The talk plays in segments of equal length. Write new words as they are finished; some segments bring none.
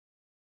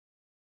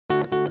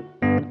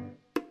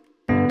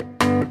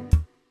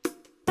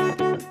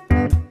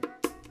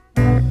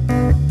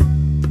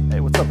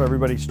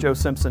Everybody? It's Joe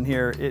Simpson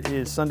here. It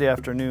is Sunday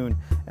afternoon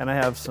and I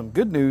have some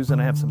good news and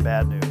I have some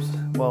bad news.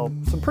 Well,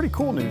 some pretty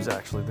cool news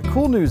actually. The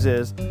cool news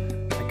is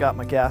I got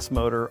my gas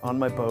motor on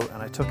my boat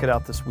and I took it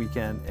out this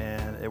weekend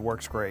and it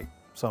works great.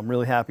 So I'm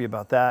really happy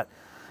about that.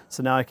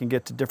 So now I can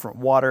get to different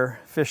water,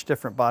 fish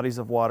different bodies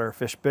of water,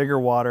 fish bigger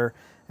water,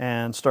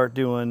 and start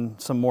doing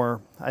some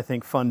more, I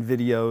think, fun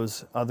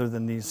videos other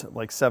than these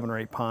like 7 or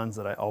 8 ponds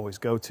that I always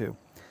go to.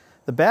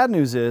 The bad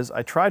news is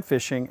I tried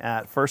fishing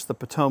at first the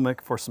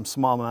Potomac for some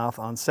smallmouth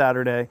on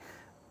Saturday.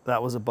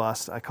 That was a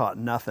bust. I caught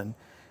nothing.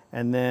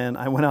 And then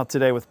I went out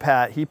today with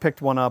Pat. He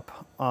picked one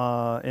up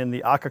in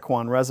the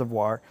Occoquan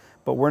Reservoir,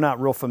 but we're not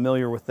real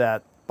familiar with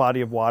that body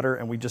of water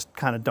and we just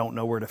kind of don't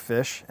know where to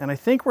fish. And I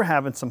think we're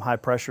having some high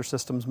pressure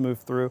systems move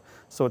through,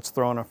 so it's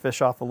throwing our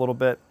fish off a little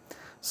bit.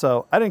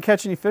 So I didn't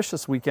catch any fish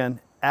this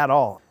weekend at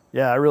all.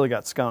 Yeah, I really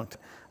got skunked.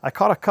 I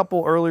caught a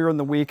couple earlier in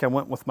the week. I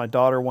went with my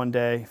daughter one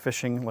day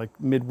fishing like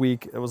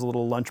midweek. It was a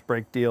little lunch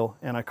break deal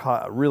and I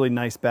caught a really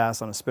nice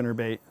bass on a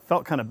spinnerbait.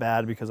 Felt kind of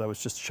bad because I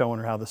was just showing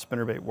her how the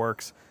spinnerbait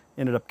works.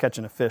 Ended up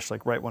catching a fish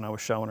like right when I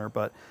was showing her,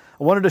 but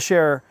I wanted to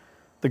share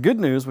the good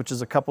news, which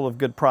is a couple of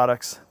good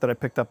products that I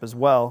picked up as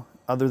well,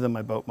 other than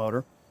my boat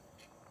motor.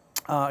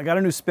 I got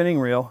a new spinning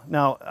reel.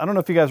 Now, I don't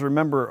know if you guys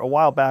remember, a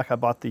while back I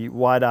bought the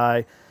wide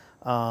eye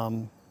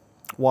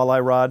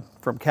walleye rod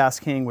from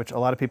Cast King, which a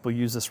lot of people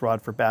use this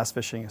rod for bass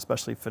fishing,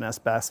 especially finesse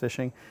bass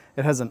fishing.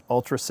 It has an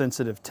ultra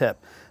sensitive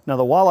tip. Now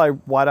the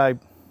wide eye,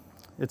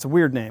 it's a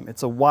weird name.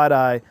 It's a wide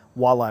eye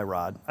walleye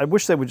rod. I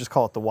wish they would just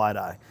call it the wide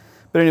eye.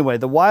 But anyway,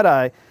 the wide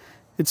eye,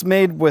 it's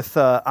made with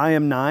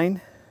IM9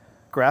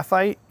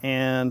 graphite,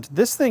 and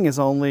this thing is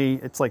only,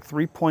 it's like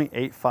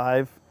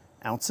 3.85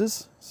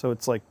 ounces. So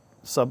it's like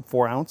sub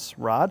 4 ounce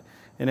rod,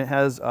 and it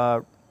has,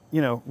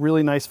 you know,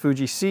 really nice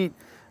Fuji seat,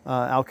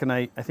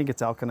 alkanite, I think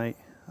it's alkanite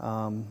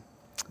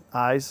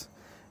eyes,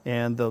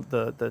 and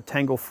the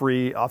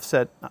tangle-free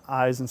offset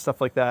eyes and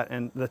stuff like that.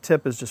 And the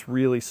tip is just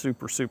really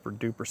super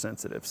duper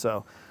sensitive.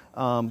 So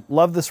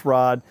love this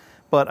rod,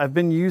 but I've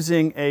been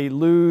using a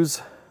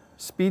Lew's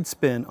speed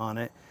spin on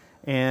it,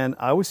 and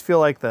I always feel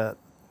like the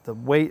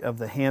weight of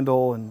the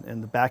handle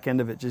and the back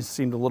end of it just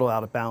seemed a little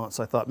out of balance.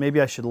 So I thought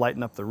maybe I should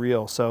lighten up the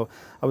reel. So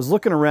I was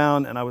looking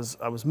around and I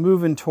was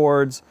moving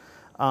towards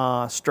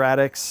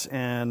Stratix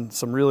and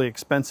some really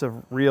expensive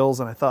reels,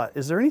 and I thought,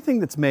 is there anything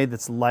that's made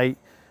that's light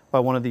by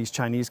one of these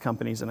Chinese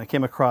companies? And I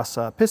came across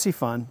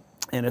Piscifun,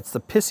 and it's the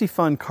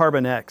Piscifun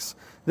Carbon X.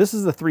 This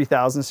is the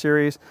 3000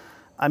 series.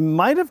 I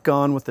might have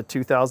gone with the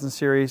 2000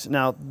 series.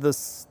 Now the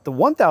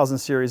 1000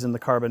 series in the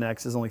Carbon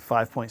X is only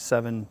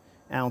 5.7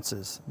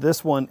 ounces.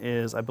 This one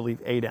is, I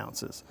believe, 8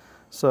 ounces.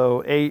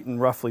 So 8 and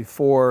roughly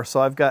 4.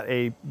 So I've got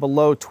a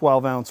below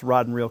 12 ounce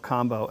rod and reel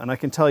combo. And I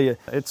can tell you,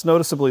 it's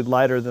noticeably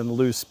lighter than the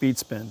Lew's Speed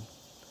Spin.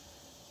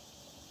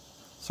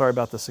 Sorry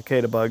about the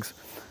cicada bugs.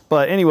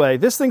 But anyway,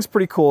 this thing's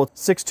pretty cool.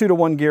 6:2 to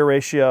 1 gear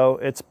ratio.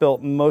 It's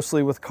built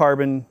mostly with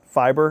carbon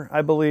fiber,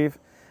 I believe.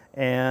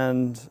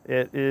 And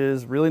it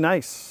is really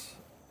nice.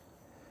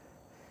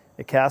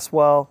 It casts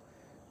well.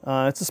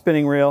 It's a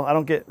spinning reel. I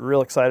don't get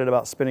real excited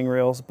about spinning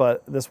reels,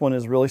 but this one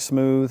is really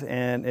smooth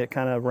and it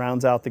kind of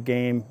rounds out the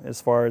game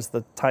as far as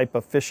the type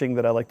of fishing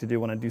that I like to do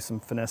when I do some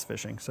finesse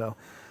fishing. So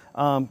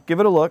give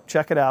it a look,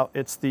 check it out.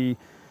 It's the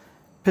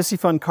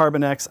Piscifun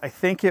Carbon X. I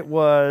think it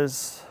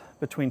was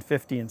between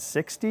 50 and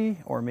 60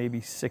 or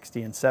maybe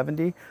 60 and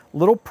 70. A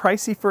little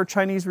pricey for a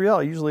Chinese reel.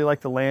 I usually like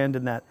to land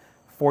in that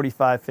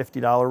 $45,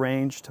 $50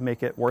 range to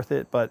make it worth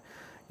it, but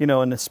you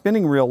know, in the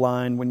spinning reel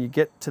line, when you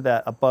get to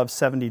that above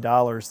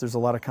 $70, there's a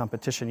lot of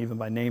competition even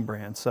by name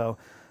brand. So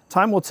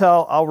time will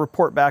tell. I'll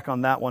report back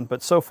on that one,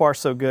 but so far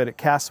so good. It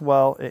casts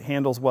well, it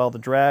handles well. The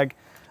drag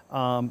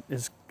I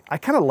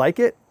kind of like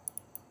it.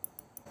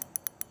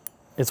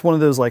 It's one of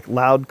those like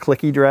loud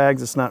clicky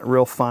drags. It's not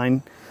real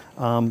fine,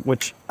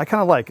 which I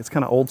kind of like. It's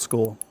kind of old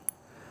school.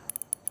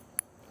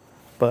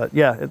 But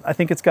yeah, I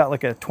think it's got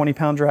like a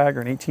 20-pound drag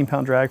or an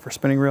 18-pound drag for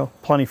spinning reel.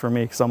 Plenty for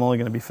me because I'm only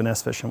going to be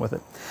finesse fishing with it.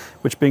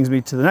 Which brings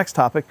me to the next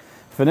topic,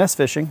 finesse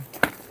fishing.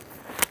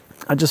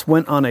 I just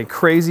went on a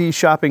crazy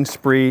shopping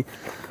spree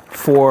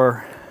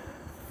for,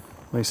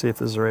 let me see if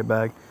this is the right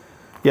bag.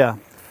 Yeah,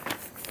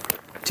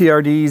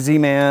 TRD,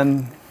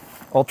 Z-Man,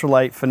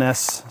 ultralight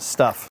finesse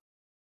stuff.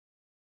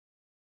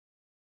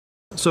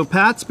 So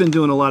Pat's been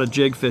doing a lot of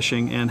jig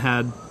fishing and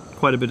had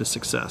quite a bit of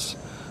success.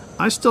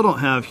 I still don't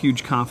have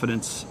huge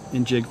confidence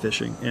in jig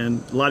fishing,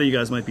 and a lot of you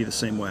guys might be the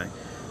same way.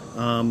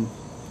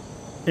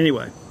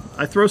 Anyway,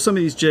 I throw some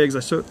of these jigs, I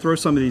throw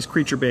some of these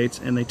creature baits,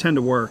 and they tend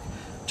to work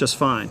just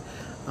fine.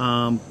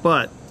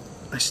 But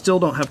I still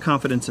don't have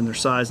confidence in their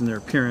size and their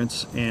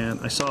appearance, and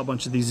I saw a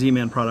bunch of these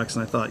Z-Man products,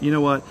 and I thought, you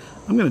know what,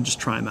 I'm going to just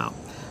try them out.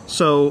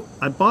 So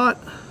I bought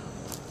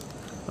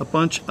a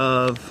bunch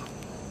of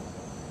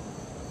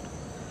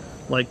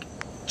like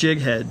jig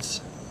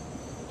heads,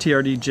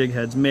 TRD jig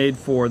heads made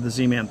for the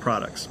Z-Man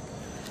products.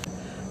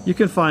 You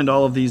can find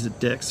all of these at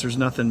Dick's. There's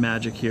nothing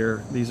magic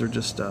here. These are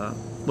just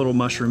little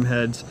mushroom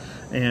heads.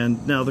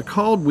 And now they're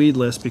called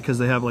weedless because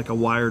they have like a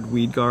wired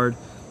weed guard.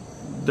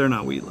 They're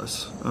not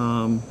weedless.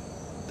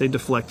 They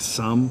deflect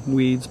some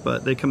weeds,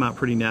 but they come out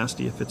pretty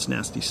nasty if it's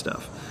nasty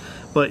stuff.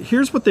 But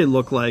here's what they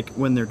look like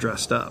when they're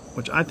dressed up,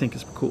 which I think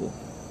is cool.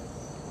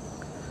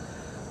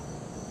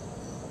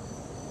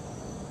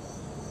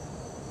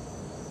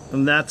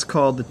 And that's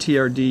called the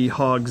TRD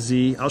Hog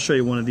Z. I'll show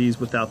you one of these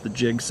without the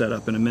jig set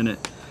up in a minute.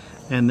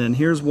 And then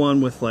here's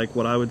one with like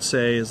what I would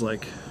say is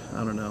like,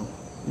 I don't know,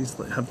 these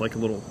have like a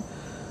little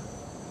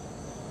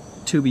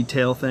tubey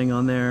tail thing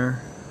on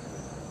there.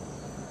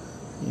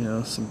 You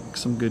know,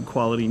 some good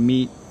quality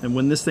meat. And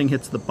when this thing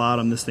hits the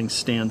bottom, this thing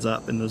stands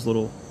up and those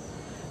little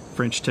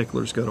French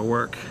ticklers go to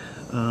work.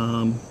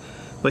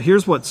 But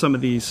here's what some of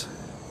these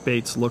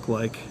baits look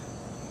like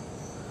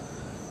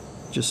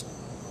just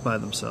by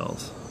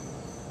themselves.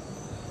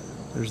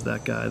 There's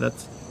that guy.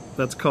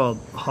 That's called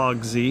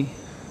Hog Z,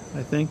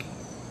 I think.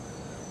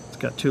 It's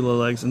got 2 little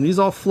legs, and these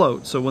all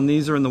float, so when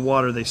these are in the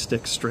water they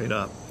stick straight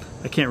up.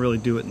 I can't really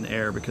do it in the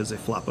air because they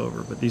flop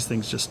over, but these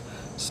things just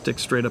stick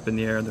straight up in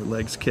the air and their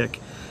legs kick.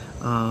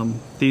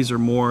 These are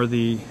more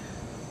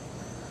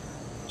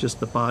just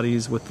the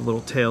bodies with the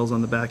little tails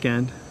on the back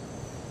end.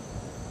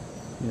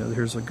 You know,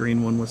 here's a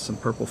green one with some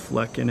purple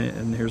fleck in it,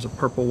 and here's a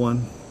purple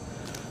one.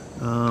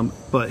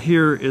 But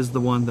here is the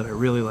one that I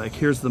really like.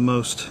 Here's the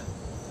most,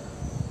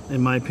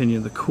 in my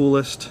opinion, the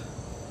coolest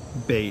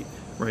bait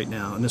right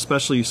now, and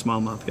especially you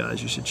smallmouth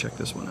guys, you should check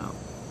this one out.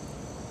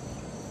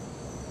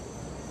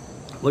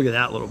 Look at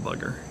that little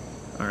bugger.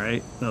 All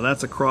right, now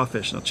that's a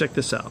crawfish. Now check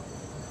this out.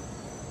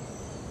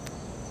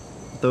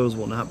 Those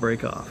will not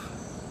break off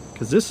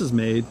because this is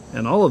made,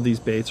 and all of these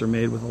baits are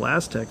made with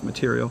Elastec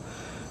material,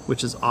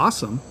 which is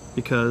awesome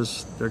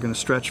because they're going to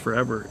stretch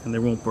forever and they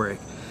won't break.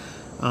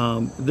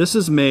 This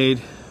is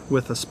made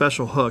with a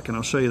special hook, and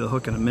I'll show you the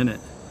hook in a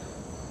minute.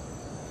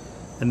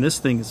 And this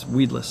thing is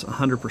weedless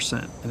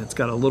 100%, and it's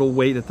got a little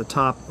weight at the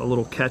top, a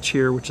little catch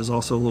here, which is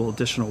also a little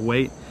additional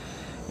weight.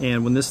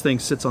 And when this thing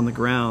sits on the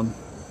ground,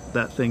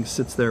 that thing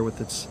sits there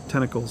with its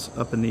tentacles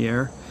up in the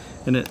air,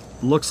 and it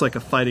looks like a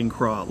fighting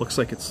craw. It looks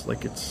like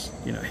it's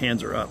you know,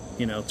 hands are up,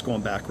 you know, it's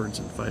going backwards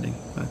and fighting.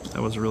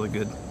 That was a really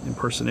good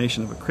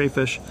impersonation of a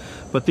crayfish.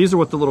 But these are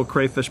what the little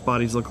crayfish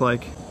bodies look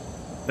like.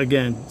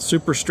 Again,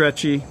 super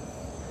stretchy,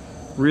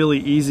 really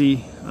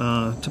easy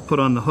to put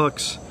on the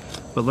hooks.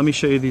 But let me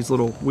show you these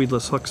little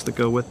weedless hooks that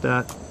go with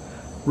that.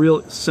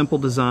 Real simple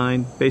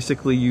design.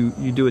 Basically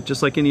you do it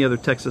just like any other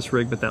Texas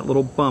rig, but that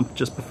little bump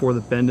just before the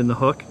bend in the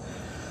hook,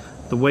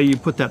 the way you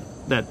put that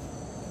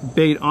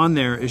bait on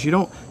there is you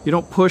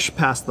don't push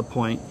past the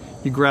point.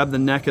 You grab the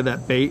neck of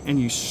that bait and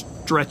you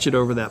stretch it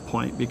over that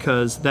point,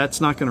 because that's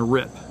not going to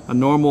rip. A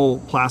normal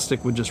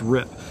plastic would just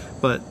rip,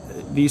 but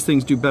these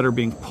things do better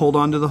being pulled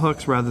onto the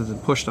hooks rather than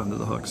pushed onto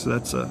the hooks. So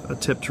that's a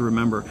tip to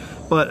remember.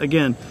 But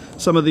again,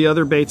 some of the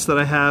other baits that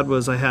I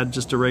had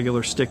just a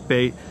regular stick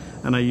bait,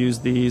 and I use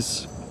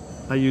these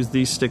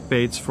stick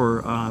baits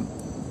for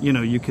you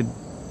know, you could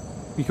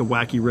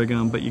wacky rig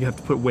them, but you have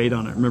to put weight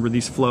on it. Remember,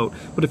 these float.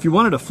 But if you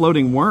wanted a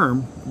floating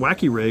worm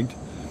wacky rigged,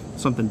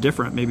 something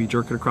different, maybe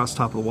jerk it across the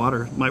top of the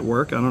water, it might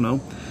work, I don't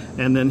know.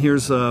 And then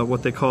here's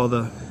what they call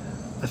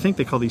I think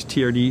they call these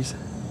TRDs.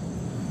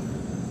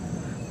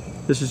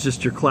 This is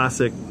just your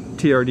classic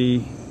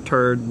TRD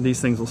turd. These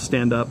things will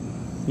stand up.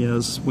 You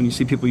know, when you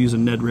see people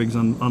using Nedrigs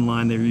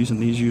online, they're using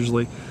these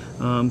usually.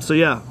 So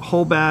yeah,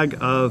 whole bag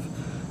of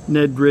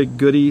Nedrig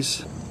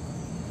goodies.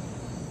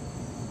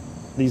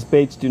 These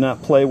baits do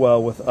not play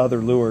well with other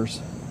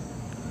lures.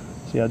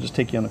 So yeah, I'll just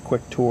take you on a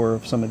quick tour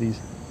of some of these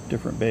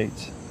different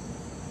baits.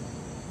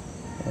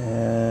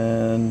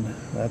 And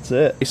that's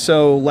it.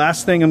 So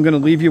last thing I'm going to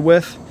leave you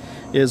with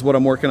is what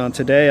I'm working on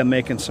today. I'm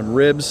making some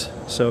ribs.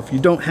 So if you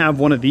don't have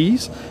one of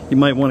these, you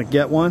might want to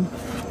get one.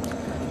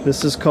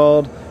 This is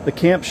called the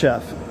Camp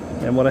Chef.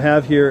 And what I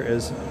have here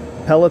is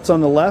pellets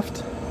on the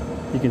left.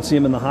 You can see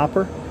them in the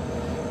hopper.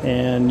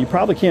 And you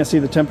probably can't see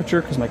the temperature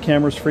because my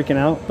camera's freaking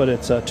out, but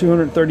it's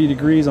 230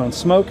 degrees on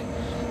smoke.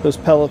 Those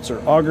pellets are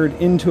augured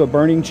into a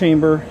burning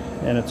chamber,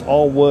 and it's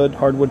all wood,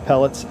 hardwood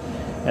pellets.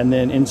 And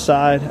then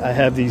inside I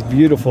have these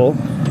beautiful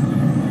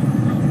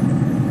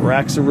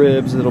racks of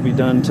ribs that'll be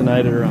done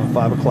tonight at around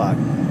 5 o'clock.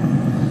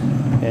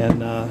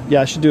 And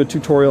yeah, I should do a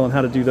tutorial on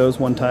how to do those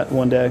one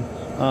day.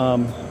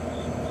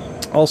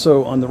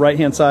 Also on the right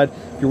hand side,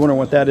 if you're wondering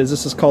what that is,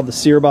 this is called the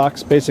sear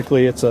box.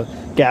 Basically it's a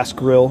gas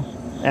grill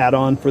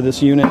add-on for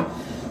this unit.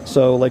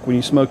 So like when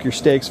you smoke your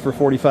steaks for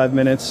 45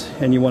 minutes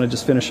and you want to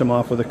just finish them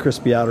off with a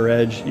crispy outer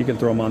edge, you can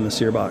throw them on the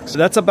sear box.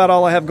 That's about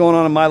all I have going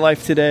on in my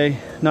life today.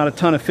 Not a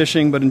ton of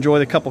fishing, but enjoy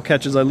the couple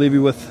catches I leave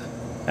you with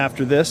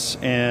after this,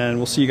 and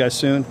we'll see you guys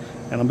soon.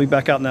 And I'll be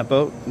back out in that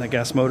boat, in that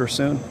gas motor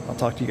soon. I'll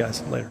talk to you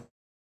guys later.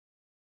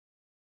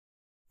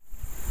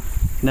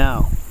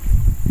 Now,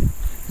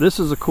 this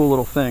is a cool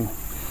little thing.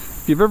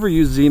 If you've ever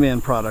used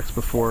Z-Man products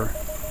before,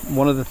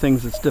 one of the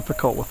things that's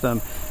difficult with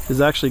them is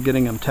actually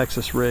getting them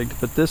Texas rigged.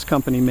 But this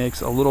company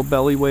makes a little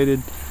belly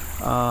weighted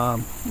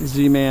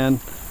Z-Man,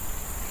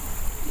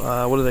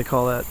 what do they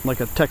call that? Like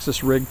a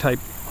Texas rig type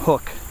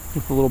hook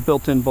with a little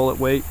built-in bullet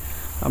weight.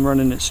 I'm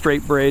running it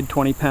straight braid,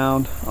 20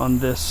 pound on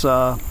this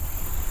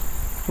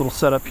little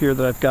setup here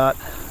that I've got.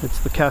 It's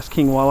the Cast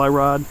King walleye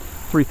rod,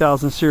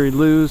 3000 series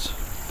lures,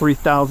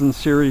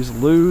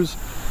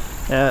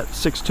 at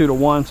 6.2 to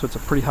 1, so it's a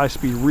pretty high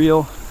speed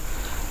reel.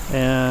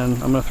 And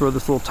I'm gonna throw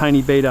this little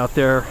tiny bait out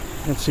there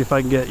and see if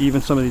I can get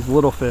even some of these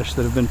little fish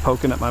that have been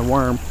poking at my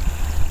worm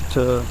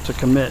to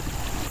commit.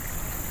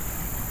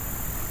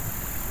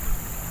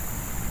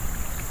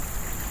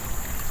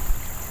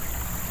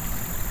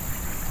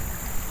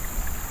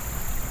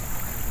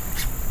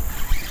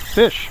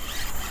 Fish,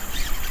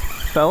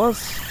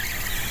 fellas,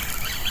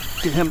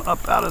 get him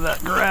up out of that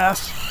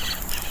grass.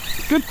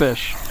 Good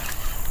fish.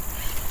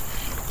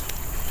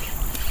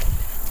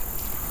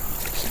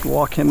 Just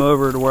walk him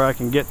over to where I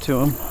can get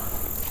to him.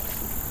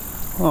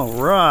 All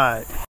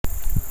right.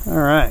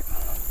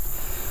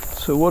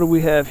 So what do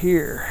we have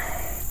here?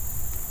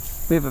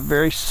 We have a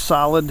very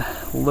solid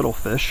little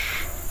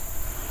fish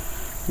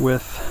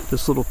with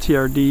this little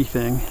TRD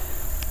thing.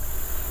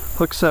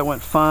 Hook set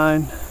went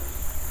fine.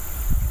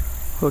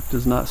 Hook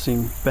does not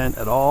seem bent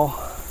at all.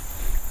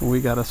 And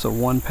we got us a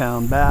 1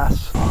 pound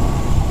bass.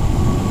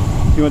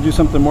 You want to do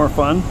something more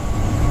fun?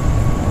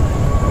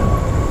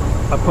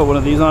 I put one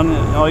of these on,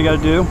 and all you got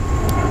to do,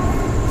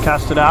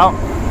 cast it out,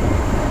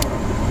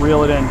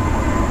 reel it in.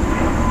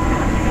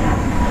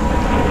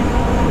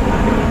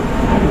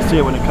 You'll see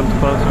it when it comes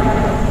closer.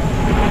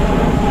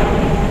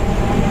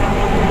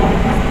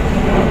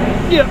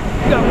 Yep,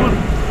 got one.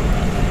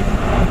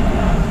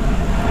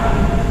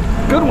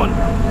 Good one.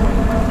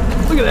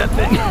 Look at that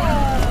thing.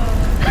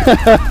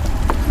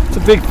 It's a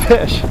big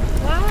fish.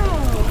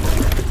 Wow.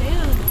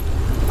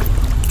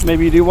 Damn.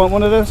 Maybe you do want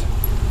one of those?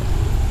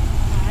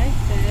 Hi,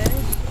 fish.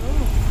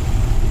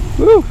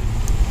 Oh.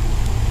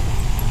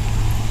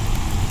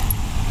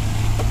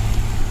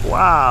 Woo!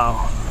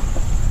 Wow.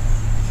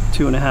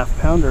 2.5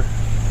 pounder.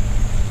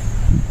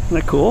 Isn't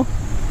that cool?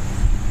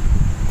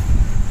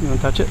 You want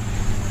to touch it?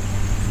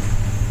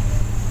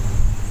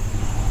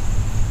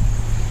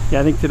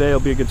 Yeah, I think today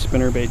will be a good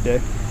spinnerbait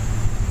day.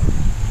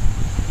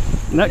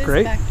 Isn't that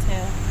great?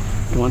 Backtail.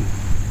 Come on.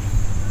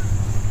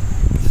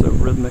 It's so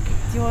rhythmic. Do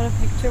you want a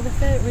picture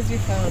with it? Where's your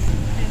phone?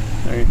 Okay.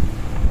 Alright.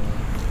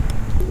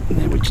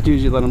 And what you do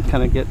is you let them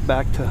kind of get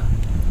back to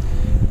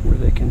where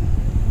they can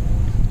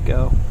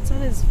go. It's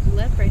on his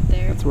lip right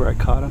there. That's where I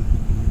caught him.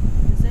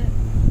 Is it?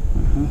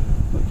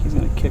 Look, he's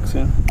going to kick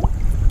soon.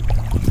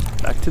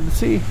 Back to the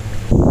sea.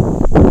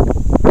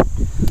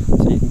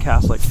 So you can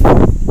cast like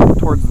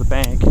towards the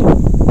bank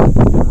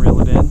and reel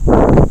it in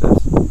like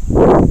this.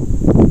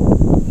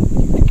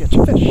 And get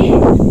your fish.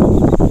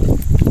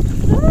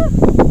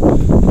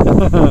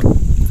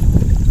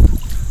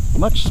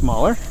 Much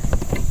smaller.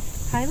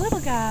 Hi, little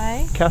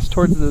guy. Cast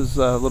towards those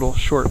little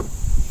short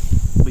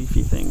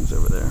leafy things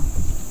over there.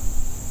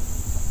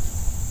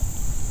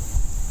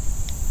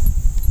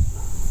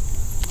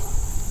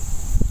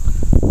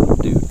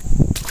 Dude.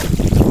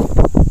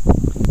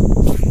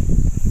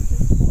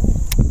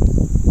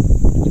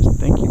 I just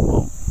think you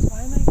won't.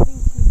 Why am I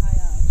getting too high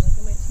up? Like,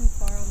 am I too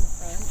far on the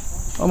front?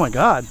 Oh my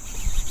God.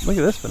 Look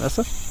at this,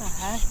 Vanessa. What the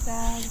heck,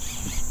 Dad?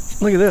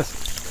 Look at this.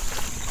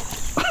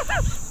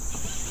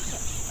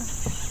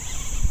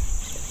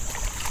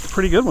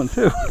 Pretty good one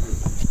too.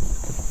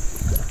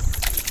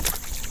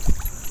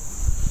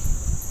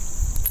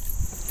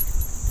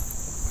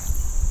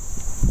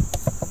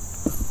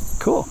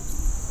 Cool.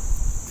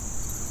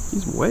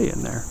 He's way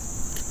in there.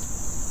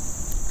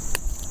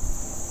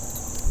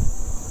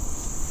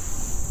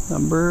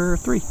 Number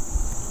 3.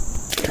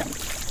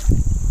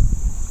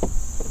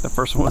 The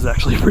first one was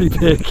actually pretty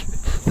big.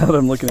 Now that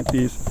I'm looking at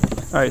these.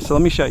 All right, so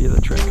let me show you the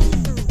trick.